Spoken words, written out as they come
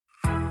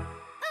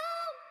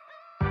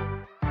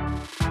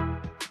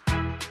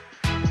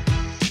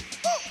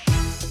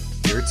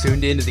You're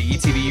tuned into the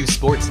ETBU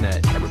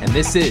Sportsnet, and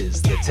this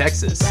is the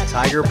Texas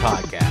Tiger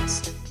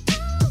Podcast.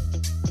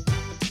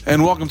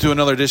 And welcome to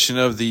another edition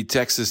of the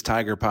Texas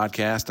Tiger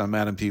Podcast. I'm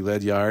Adam P.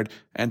 Ledyard,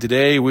 and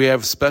today we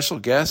have special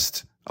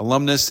guest,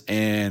 alumnus,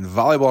 and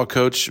volleyball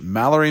coach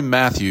Mallory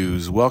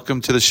Matthews.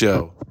 Welcome to the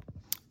show.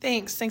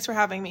 Thanks for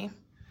having me.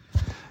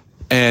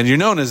 And you're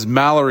known as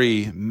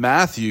Mallory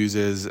Matthews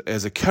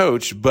as a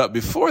coach, but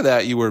before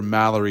that you were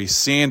Mallory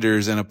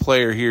Sanders and a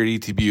player here at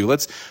ETBU.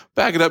 Let's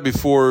back it up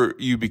before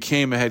you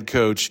became a head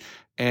coach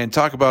and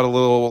talk about a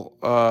little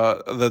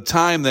the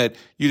time that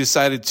you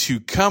decided to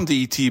come to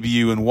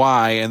ETBU and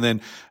why, and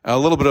then a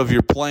little bit of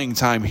your playing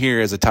time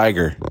here as a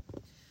Tiger.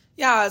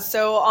 Yeah,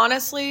 so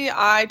honestly,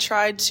 I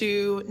tried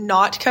to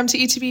not come to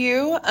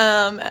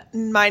ETBU.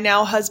 My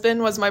now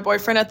husband was my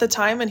boyfriend at the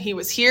time, and he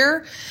was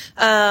here.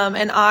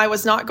 And I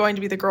was not going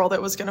to be the girl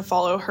that was going to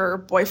follow her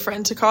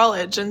boyfriend to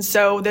college. And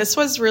so this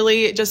was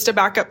really just a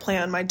backup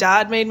plan. My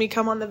dad made me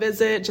come on the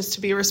visit just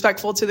to be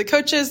respectful to the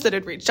coaches that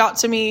had reached out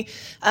to me.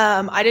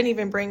 I didn't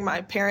even bring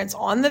my parents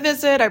on the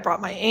visit. I brought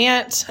my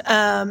aunt.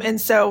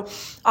 And so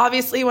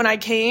obviously when I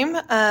came,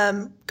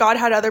 God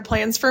had other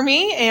plans for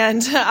me,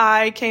 and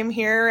I came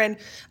here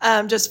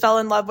and just fell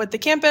in love with the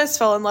campus,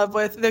 fell in love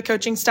with the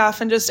coaching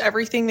staff, and just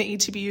everything that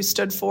ETBU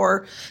stood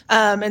for.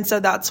 And so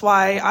that's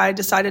why I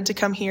decided to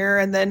come here.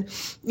 And then,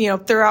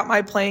 throughout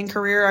my playing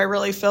career, I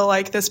really feel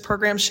like this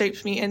program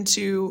shaped me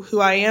into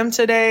who I am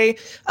today.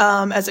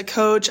 As a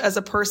coach, as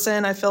a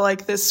person, I feel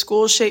like this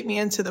school shaped me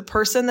into the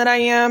person that I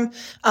am.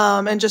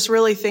 And just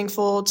really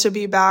thankful to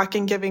be back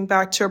and giving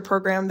back to a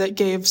program that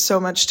gave so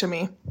much to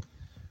me.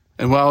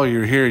 And while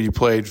you're here, you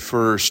played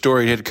for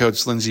storied head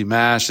coach Lindsay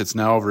Mash. That's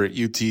now over at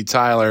UT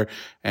Tyler,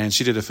 and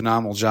she did a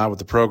phenomenal job with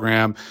the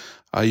program.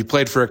 You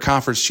played for a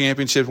conference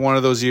championship one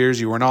of those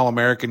years. You were an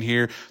All-American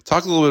here.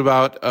 Talk a little bit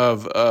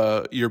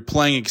about your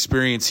playing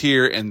experience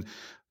here and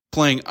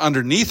playing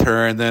underneath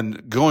her and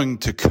then going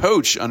to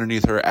coach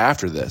underneath her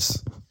after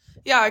this.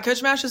 Yeah,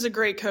 Coach Mash is a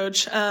great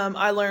coach.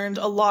 I learned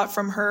a lot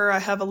from her. I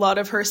have a lot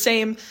of her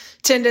same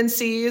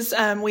tendencies.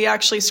 We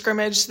actually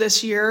scrimmaged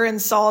this year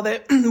and saw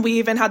that we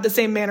even had the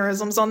same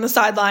mannerisms on the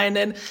sideline.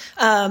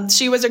 And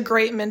she was a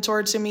great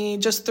mentor to me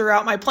just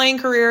throughout my playing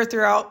career,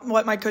 throughout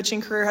what my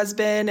coaching career has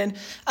been. And,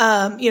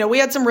 we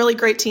had some really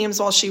great teams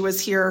while she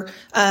was here.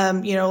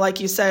 Like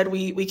you said,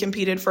 we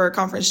competed for a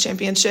conference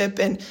championship,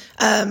 and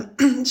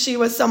she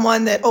was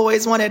someone that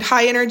always wanted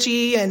high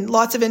energy and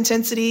lots of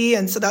intensity.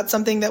 And so that's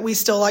something that we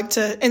still like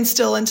to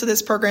instill into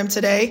this program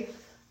today.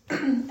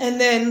 And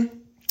then,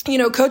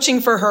 coaching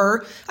for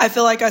her, I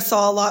feel like I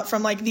saw a lot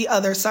from like the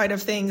other side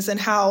of things and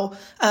how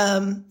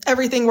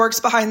everything works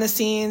behind the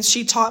scenes.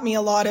 She taught me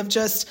a lot of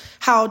just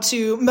how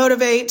to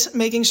motivate,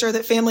 making sure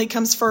that family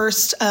comes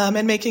first,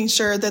 and making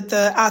sure that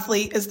the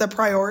athlete is the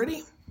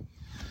priority.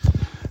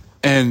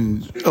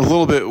 And a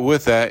little bit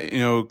with that,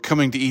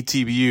 coming to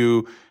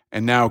ETBU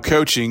and now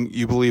coaching,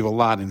 you believe a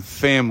lot in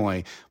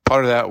family.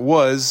 Part of that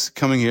was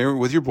coming here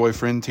with your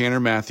boyfriend, Tanner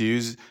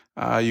Matthews.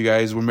 You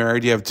guys were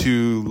married. You have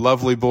two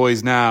lovely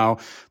boys now.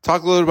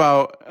 Talk a little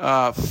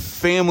about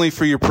family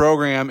for your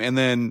program and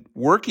then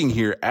working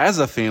here as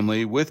a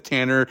family with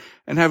Tanner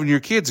and having your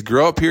kids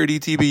grow up here at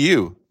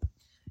ETBU.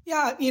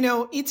 Yeah,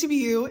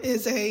 ETBU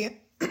is a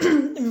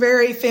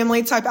very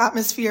family type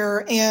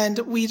atmosphere, and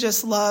we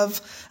just love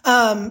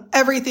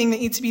everything that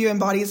ETBU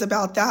embodies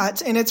about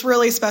that. And it's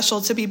really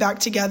special to be back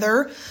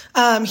together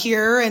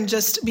here and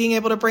just being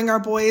able to bring our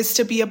boys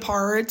to be a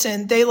part.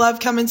 And they love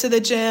coming to the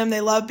gym.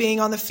 They love being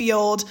on the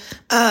field.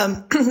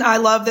 I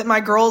love that my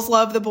girls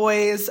love the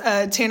boys.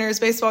 Tanner's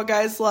baseball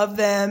guys love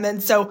them.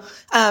 And so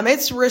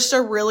it's just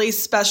a really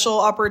special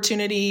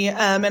opportunity.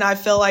 And I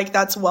feel like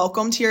that's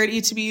welcomed here at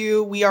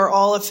ETBU. We are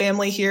all a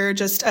family here,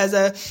 just as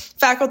a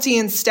faculty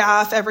and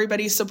staff.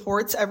 Everybody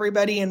supports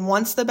everybody and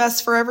wants the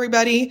best for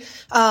everybody.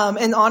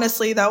 And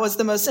honestly, that was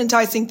the most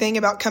enticing thing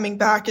about coming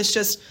back, is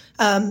just,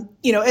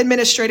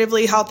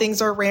 administratively how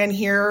things are ran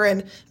here,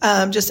 and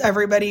just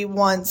everybody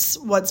wants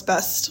what's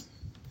best.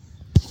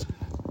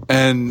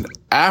 And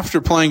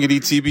after playing at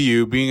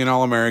ETBU, being an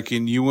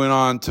All-American, you went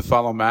on to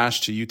follow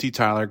Mash to UT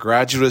Tyler,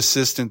 graduate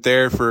assistant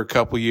there for a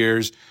couple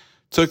years,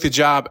 took the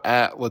job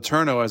at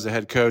LeTourneau as a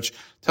head coach.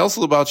 Tell us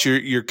a little about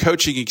your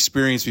coaching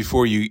experience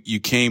before you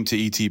came to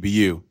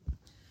ETBU.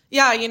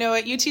 Yeah,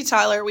 at UT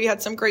Tyler, we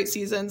had some great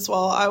seasons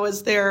while I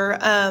was there.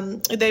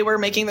 They were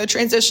making the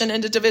transition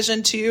into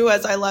Division II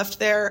as I left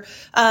there.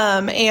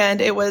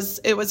 And it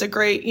was a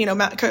great,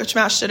 Coach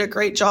Mash did a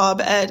great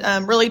job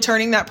at really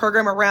turning that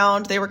program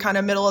around. They were kind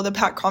of middle of the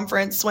pack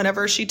conference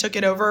whenever she took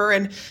it over,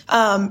 and,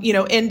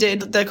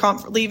 ended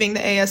leaving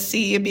the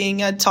ASC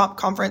being a top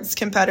conference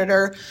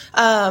competitor.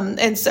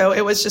 And so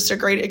it was just a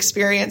great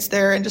experience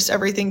there, and just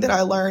everything that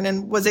I learned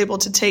and was able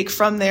to take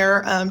from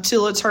there to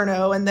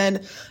LeTourneau. And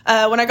then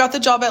when I got the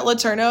job at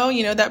Laterno,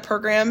 that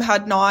program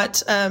had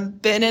not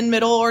been in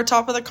middle or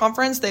top of the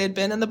conference. They had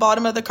been in the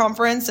bottom of the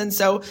conference. And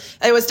so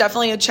it was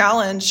definitely a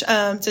challenge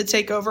to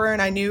take over.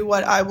 And I knew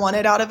what I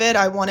wanted out of it.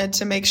 I wanted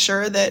to make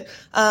sure that,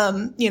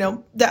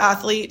 the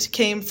athlete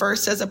came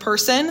first as a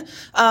person,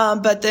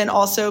 but then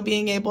also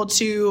being able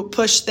to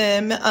push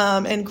them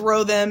and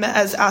grow them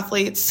as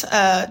athletes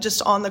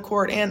just on the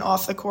court and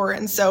off the court.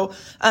 And so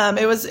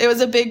it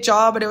was a big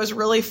job, but it was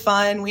really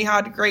fun. We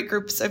had great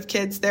groups of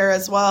kids there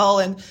as well.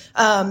 And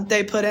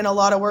they put in a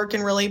lot of work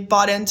and really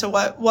bought into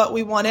what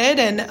we wanted.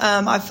 And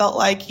I felt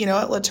like,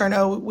 at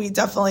Laterno, we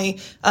definitely,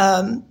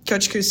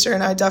 Coach Kuster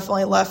and I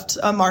definitely left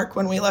a mark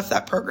when we left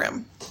that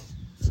program.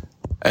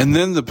 And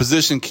then the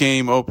position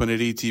came open at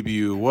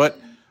ETBU.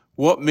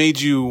 What made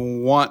you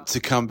want to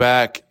come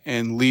back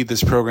and lead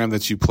this program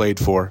that you played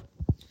for?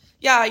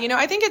 Yeah,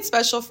 I think it's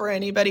special for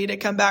anybody to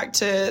come back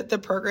to the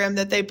program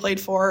that they played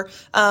for,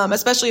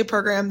 especially a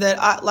program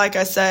that, like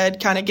I said,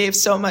 kind of gave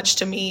so much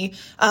to me,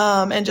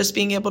 and just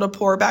being able to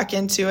pour back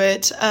into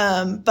it.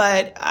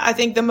 But I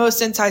think the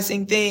most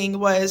enticing thing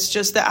was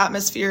just the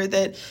atmosphere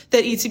that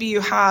ETBU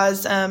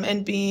has,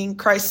 and being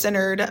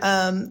Christ-centered.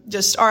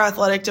 Just our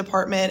athletic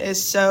department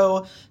is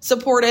so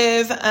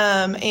supportive,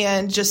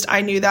 and just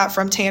I knew that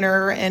from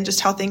Tanner and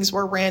just how things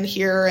were ran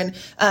here. And,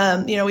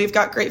 we've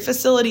got great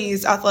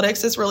facilities.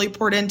 Athletics is really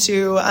poured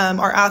into,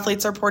 our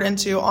athletes are poured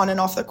into on and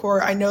off the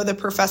court. I know the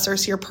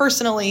professors here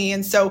personally.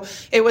 And so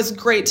it was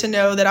great to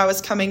know that I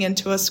was coming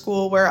into a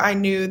school where I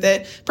knew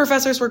that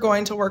professors were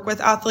going to work with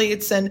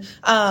athletes and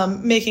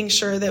making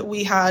sure that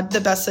we had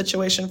the best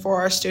situation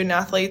for our student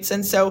athletes.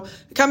 And so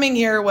coming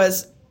here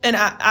was an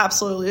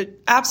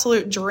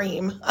absolute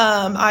dream.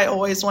 I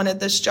always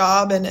wanted this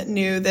job and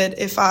knew that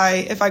if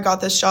I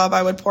got this job,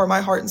 I would pour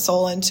my heart and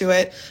soul into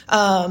it.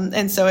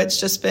 And so it's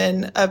just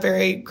been a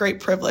very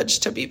great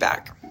privilege to be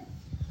back.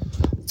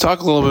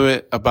 Talk a little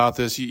bit about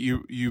this.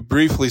 You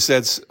briefly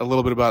said a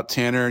little bit about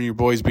Tanner and your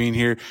boys being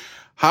here.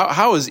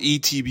 How is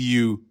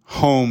ETBU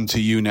home to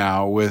you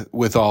now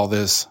with all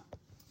this?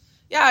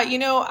 Yeah,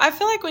 I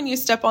feel like when you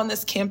step on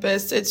this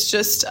campus, it's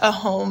just a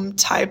home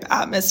type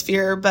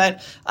atmosphere.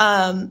 But,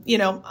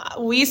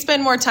 we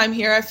spend more time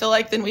here, I feel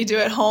like, than we do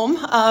at home,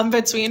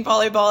 between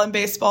volleyball and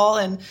baseball.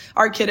 And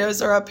our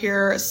kiddos are up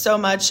here so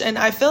much. And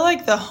I feel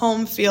like the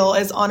home feel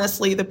is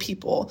honestly the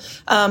people.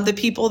 The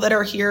people that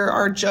are here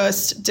are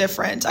just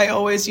different. I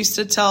always used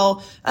to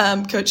tell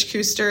Coach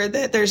Kuster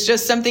that there's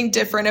just something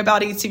different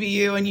about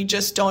ETBU, and you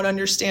just don't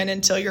understand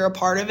until you're a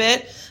part of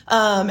it.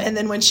 And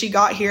then when she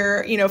got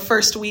here,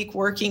 first week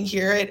working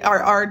here,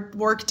 our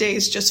work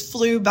days just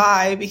flew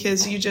by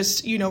because you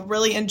just,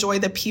 really enjoy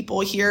the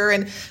people here.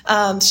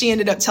 And she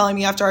ended up telling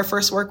me after our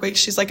first work week,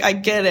 she's like, I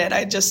get it.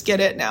 I just get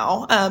it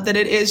now, that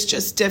it is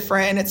just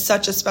different. And it's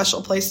such a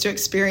special place to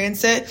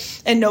experience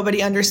it. And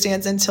nobody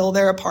understands until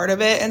they're a part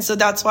of it. And so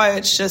that's why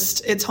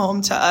it's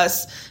home to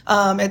us.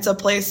 It's a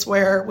place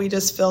where we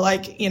just feel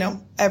like,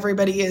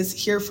 everybody is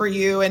here for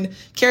you and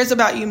cares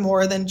about you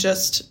more than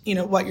just,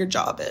 what your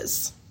job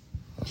is.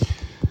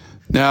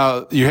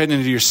 Now, you're heading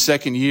into your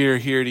second year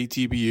here at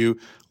ETBU.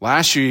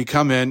 Last year, you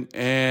come in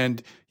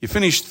and you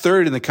finished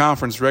third in the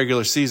conference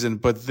regular season,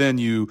 but then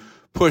you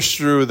pushed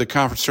through the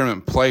conference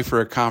tournament and play for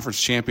a conference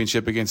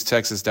championship against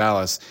Texas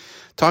Dallas.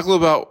 Talk a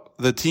little about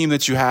the team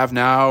that you have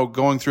now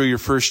going through your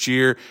first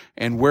year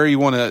and where you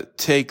want to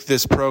take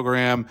this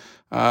program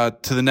to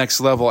the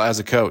next level as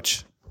a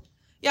coach.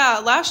 Yeah,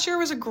 last year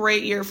was a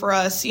great year for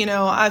us.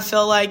 I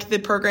feel like the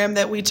program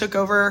that we took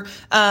over,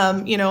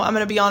 I'm going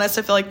to be honest,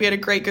 I feel like we had a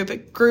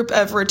great group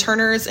of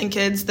returners and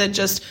kids that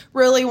just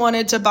really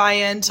wanted to buy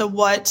into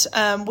what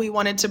we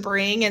wanted to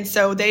bring. And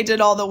so they did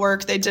all the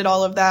work. They did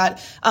all of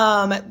that.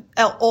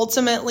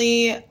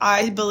 Ultimately,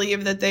 I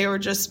believe that they were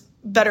just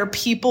better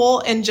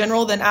people in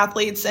general than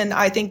athletes. And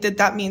I think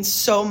that means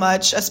so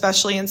much,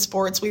 especially in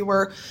sports. We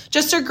were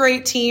just a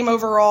great team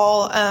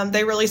overall.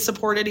 They really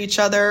supported each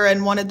other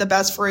and wanted the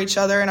best for each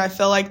other. And I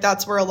feel like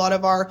that's where a lot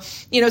of our,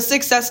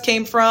 success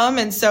came from.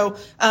 And so,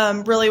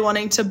 really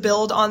wanting to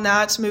build on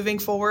that moving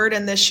forward.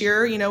 And this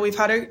year, we've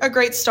had a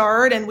great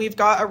start and we've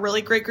got a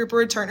really great group of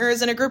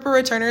returners and a group of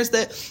returners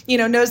that,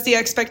 knows the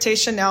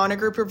expectation now and a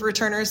group of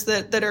returners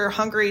that are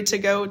hungry to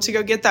go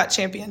get that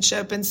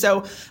championship. And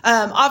so,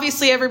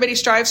 obviously everybody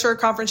strives for a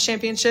conference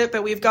championship,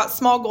 but we've got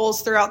small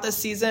goals throughout this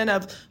season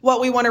of what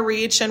we want to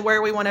reach and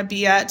where we want to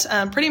be at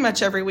pretty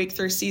much every week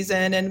through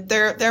season. And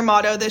their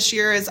motto this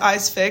year is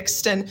eyes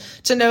fixed, and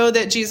to know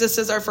that Jesus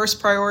is our first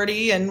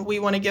priority and we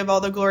want to give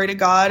all the glory to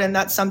God. And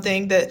that's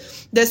something that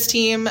this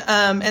team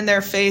and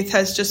their faith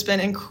has just been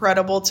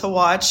incredible to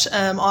watch.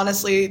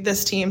 Honestly,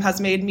 this team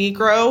has made me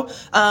grow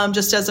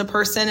just as a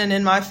person and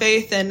in my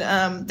faith.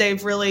 And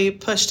they've really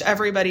pushed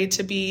everybody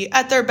to be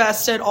at their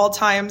best at all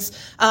times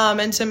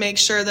and to make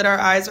sure that our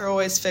eyes are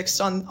always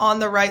fixed on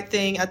the right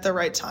thing at the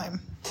right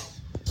time.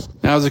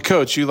 Now, as a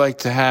coach, you like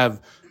to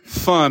have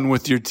fun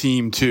with your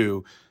team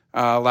too.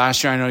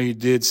 Last year, I know you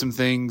did some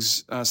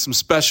things, some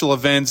special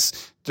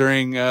events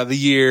during the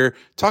year.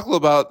 Talk a little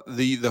about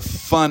the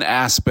fun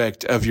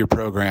aspect of your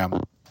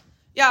program.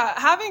 Yeah,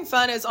 having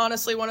fun is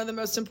honestly one of the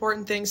most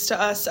important things to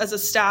us as a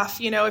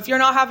staff. If you're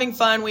not having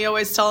fun, we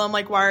always tell them,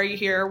 like, why are you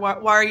here?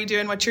 Why are you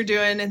doing what you're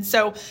doing? And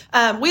so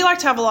we like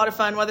to have a lot of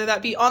fun, whether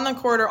that be on the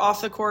court or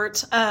off the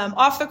court.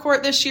 Off the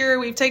court this year,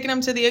 we've taken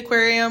them to the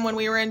aquarium when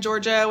we were in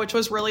Georgia, which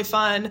was really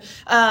fun.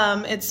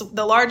 It's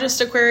the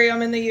largest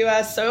aquarium in the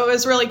U.S., so it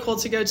was really cool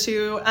to go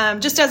to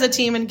just as a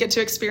team and get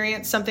to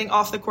experience something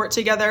off the court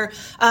together.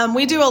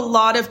 We do a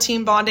lot of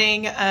team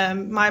bonding.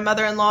 My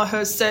mother-in-law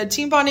hosts a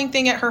team bonding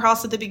thing at her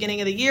house at the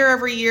beginning of the year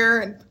every year,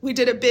 and we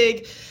did a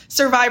big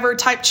survivor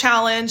type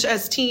challenge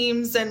as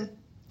teams, and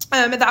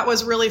that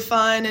was really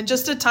fun and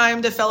just a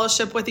time to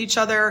fellowship with each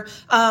other.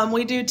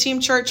 We do team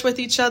church with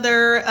each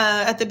other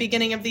at the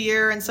beginning of the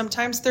year and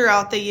sometimes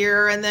throughout the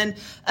year. And then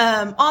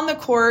on the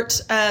court,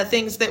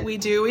 things that we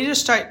do, we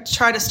just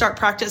try to start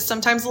practice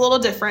sometimes a little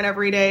different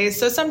every day.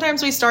 So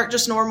sometimes we start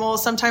just normal.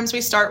 Sometimes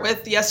we start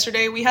with,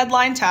 yesterday we had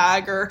line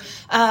tag, or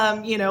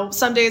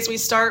some days we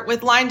start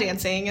with line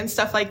dancing and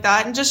stuff like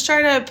that, and just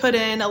try to put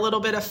in a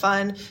little bit of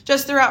fun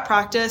just throughout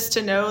practice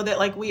to know that,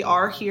 like, we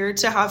are here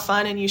to have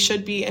fun and you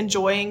should be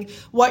enjoying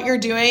what you're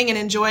doing and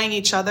enjoying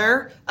each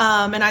other.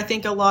 And I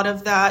think a lot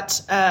of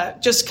that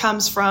just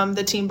comes from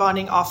the team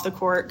bonding off the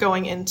court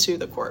going into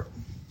the court.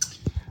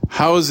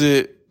 How is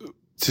it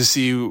to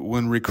see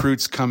when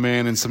recruits come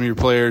in and some of your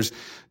players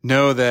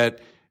know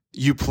that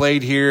you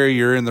played here,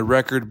 you're in the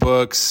record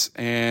books,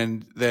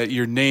 and that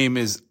your name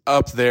is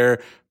up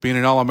there being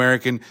an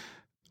All-American?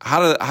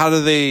 How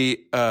do they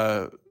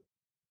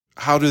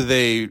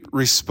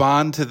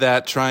respond to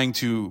that, trying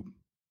to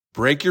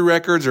break your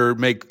records or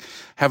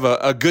have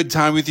a good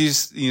time with you,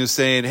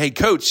 saying, hey,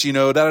 coach,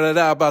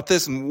 about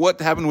this and what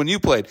happened when you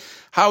played?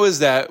 How is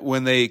that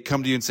when they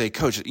come to you and say,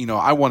 coach,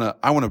 I want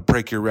to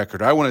break your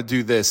record. I want to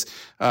do this.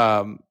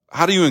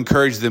 How do you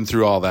encourage them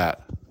through all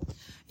that?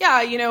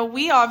 Yeah,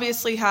 we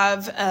obviously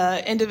have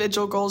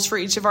individual goals for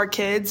each of our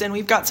kids, and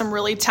we've got some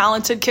really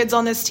talented kids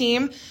on this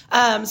team.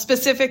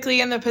 Specifically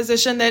in the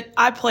position that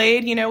I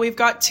played, we've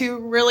got two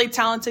really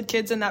talented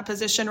kids in that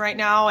position right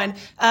now, and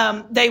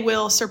they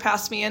will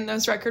surpass me in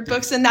those record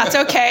books, and that's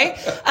okay.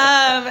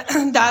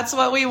 That's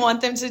what we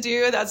want them to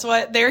do. That's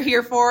what they're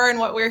here for and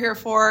what we're here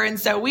for. And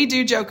so we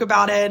do joke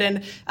about it.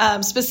 And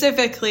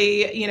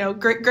specifically,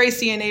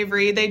 Gracie and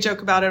Avery, they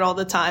joke about it all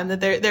the time that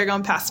they're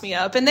going to pass me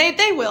up, and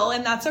they will,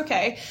 and that's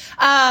okay.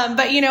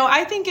 But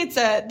I think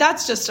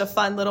that's just a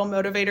fun little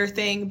motivator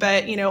thing.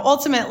 But,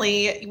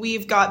 ultimately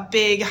we've got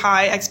big,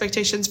 high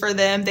expectations for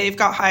them. They've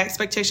got high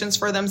expectations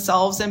for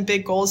themselves and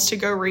big goals to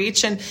go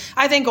reach. And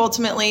I think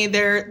ultimately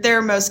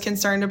they're most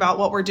concerned about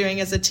what we're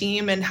doing as a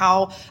team and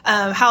how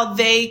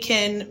they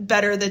can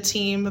better the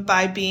team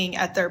by being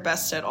at their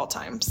best at all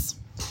times.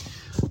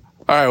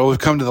 All right. Well, we've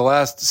come to the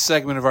last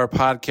segment of our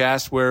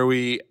podcast where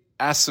we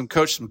ask some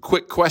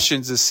quick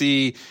questions to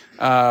see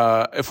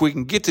if we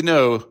can get to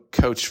know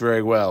Coach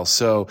very well.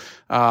 So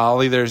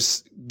I'll either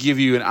give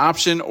you an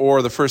option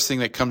or the first thing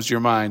that comes to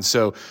your mind.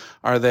 So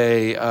are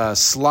they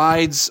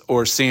slides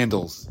or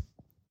sandals?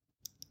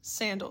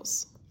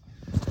 Sandals.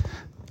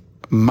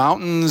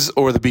 Mountains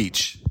or the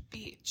beach?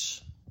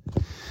 Beach.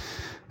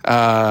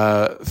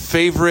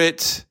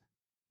 Favorite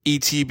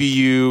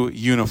ETBU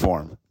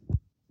uniform?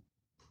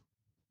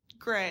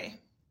 Gray.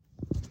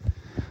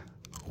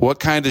 What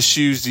kind of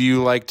shoes do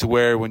you like to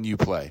wear when you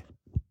play?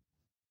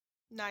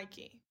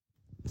 Nike.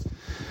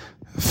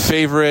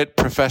 Favorite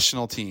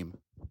professional team?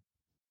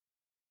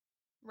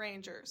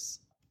 Rangers.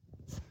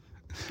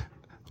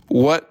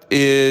 What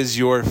is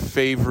your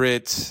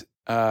favorite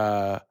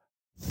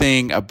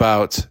thing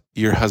about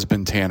your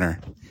husband,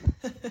 Tanner?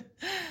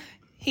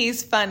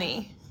 He's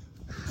funny.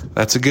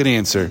 That's a good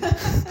answer.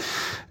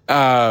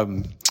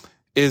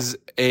 Is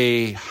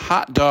a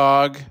hot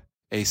dog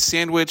a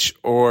sandwich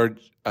or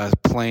a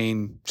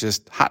plain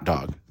just hot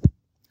dog?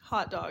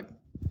 Hot dog.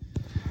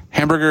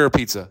 Hamburger or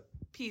pizza?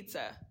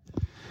 Pizza.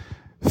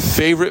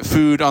 Favorite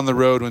food on the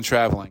road when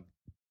traveling?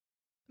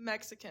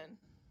 Mexican.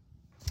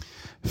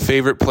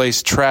 Favorite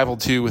place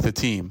traveled to with a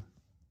team?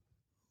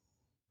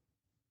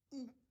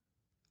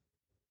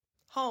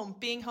 Home.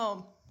 Being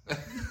home.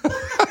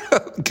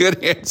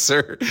 Good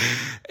answer.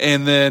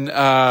 And then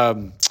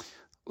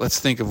let's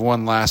think of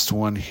one last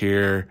one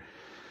here.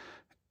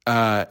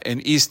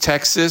 In East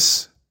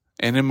Texas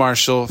and in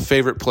Marshall,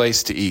 favorite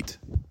place to eat?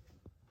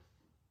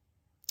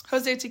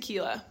 Jose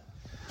Tequila.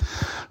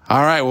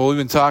 All right. Well, we've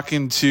been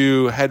talking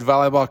to head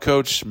volleyball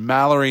coach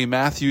Mallory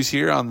Matthews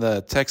here on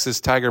the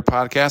Texas Tiger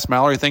Podcast.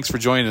 Mallory, thanks for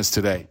joining us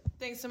today.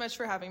 Thanks so much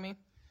for having me.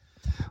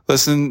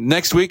 Listen,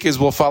 next week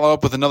we'll follow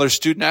up with another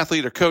student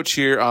athlete or coach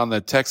here on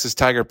the Texas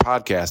Tiger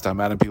Podcast. I'm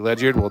Adam P.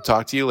 Ledyard. We'll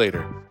talk to you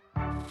later.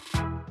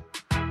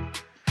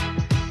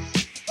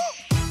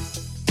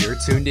 You're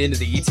tuned into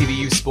the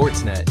ETBU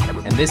Sportsnet,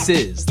 and this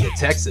is the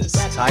Texas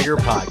Tiger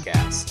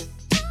Podcast.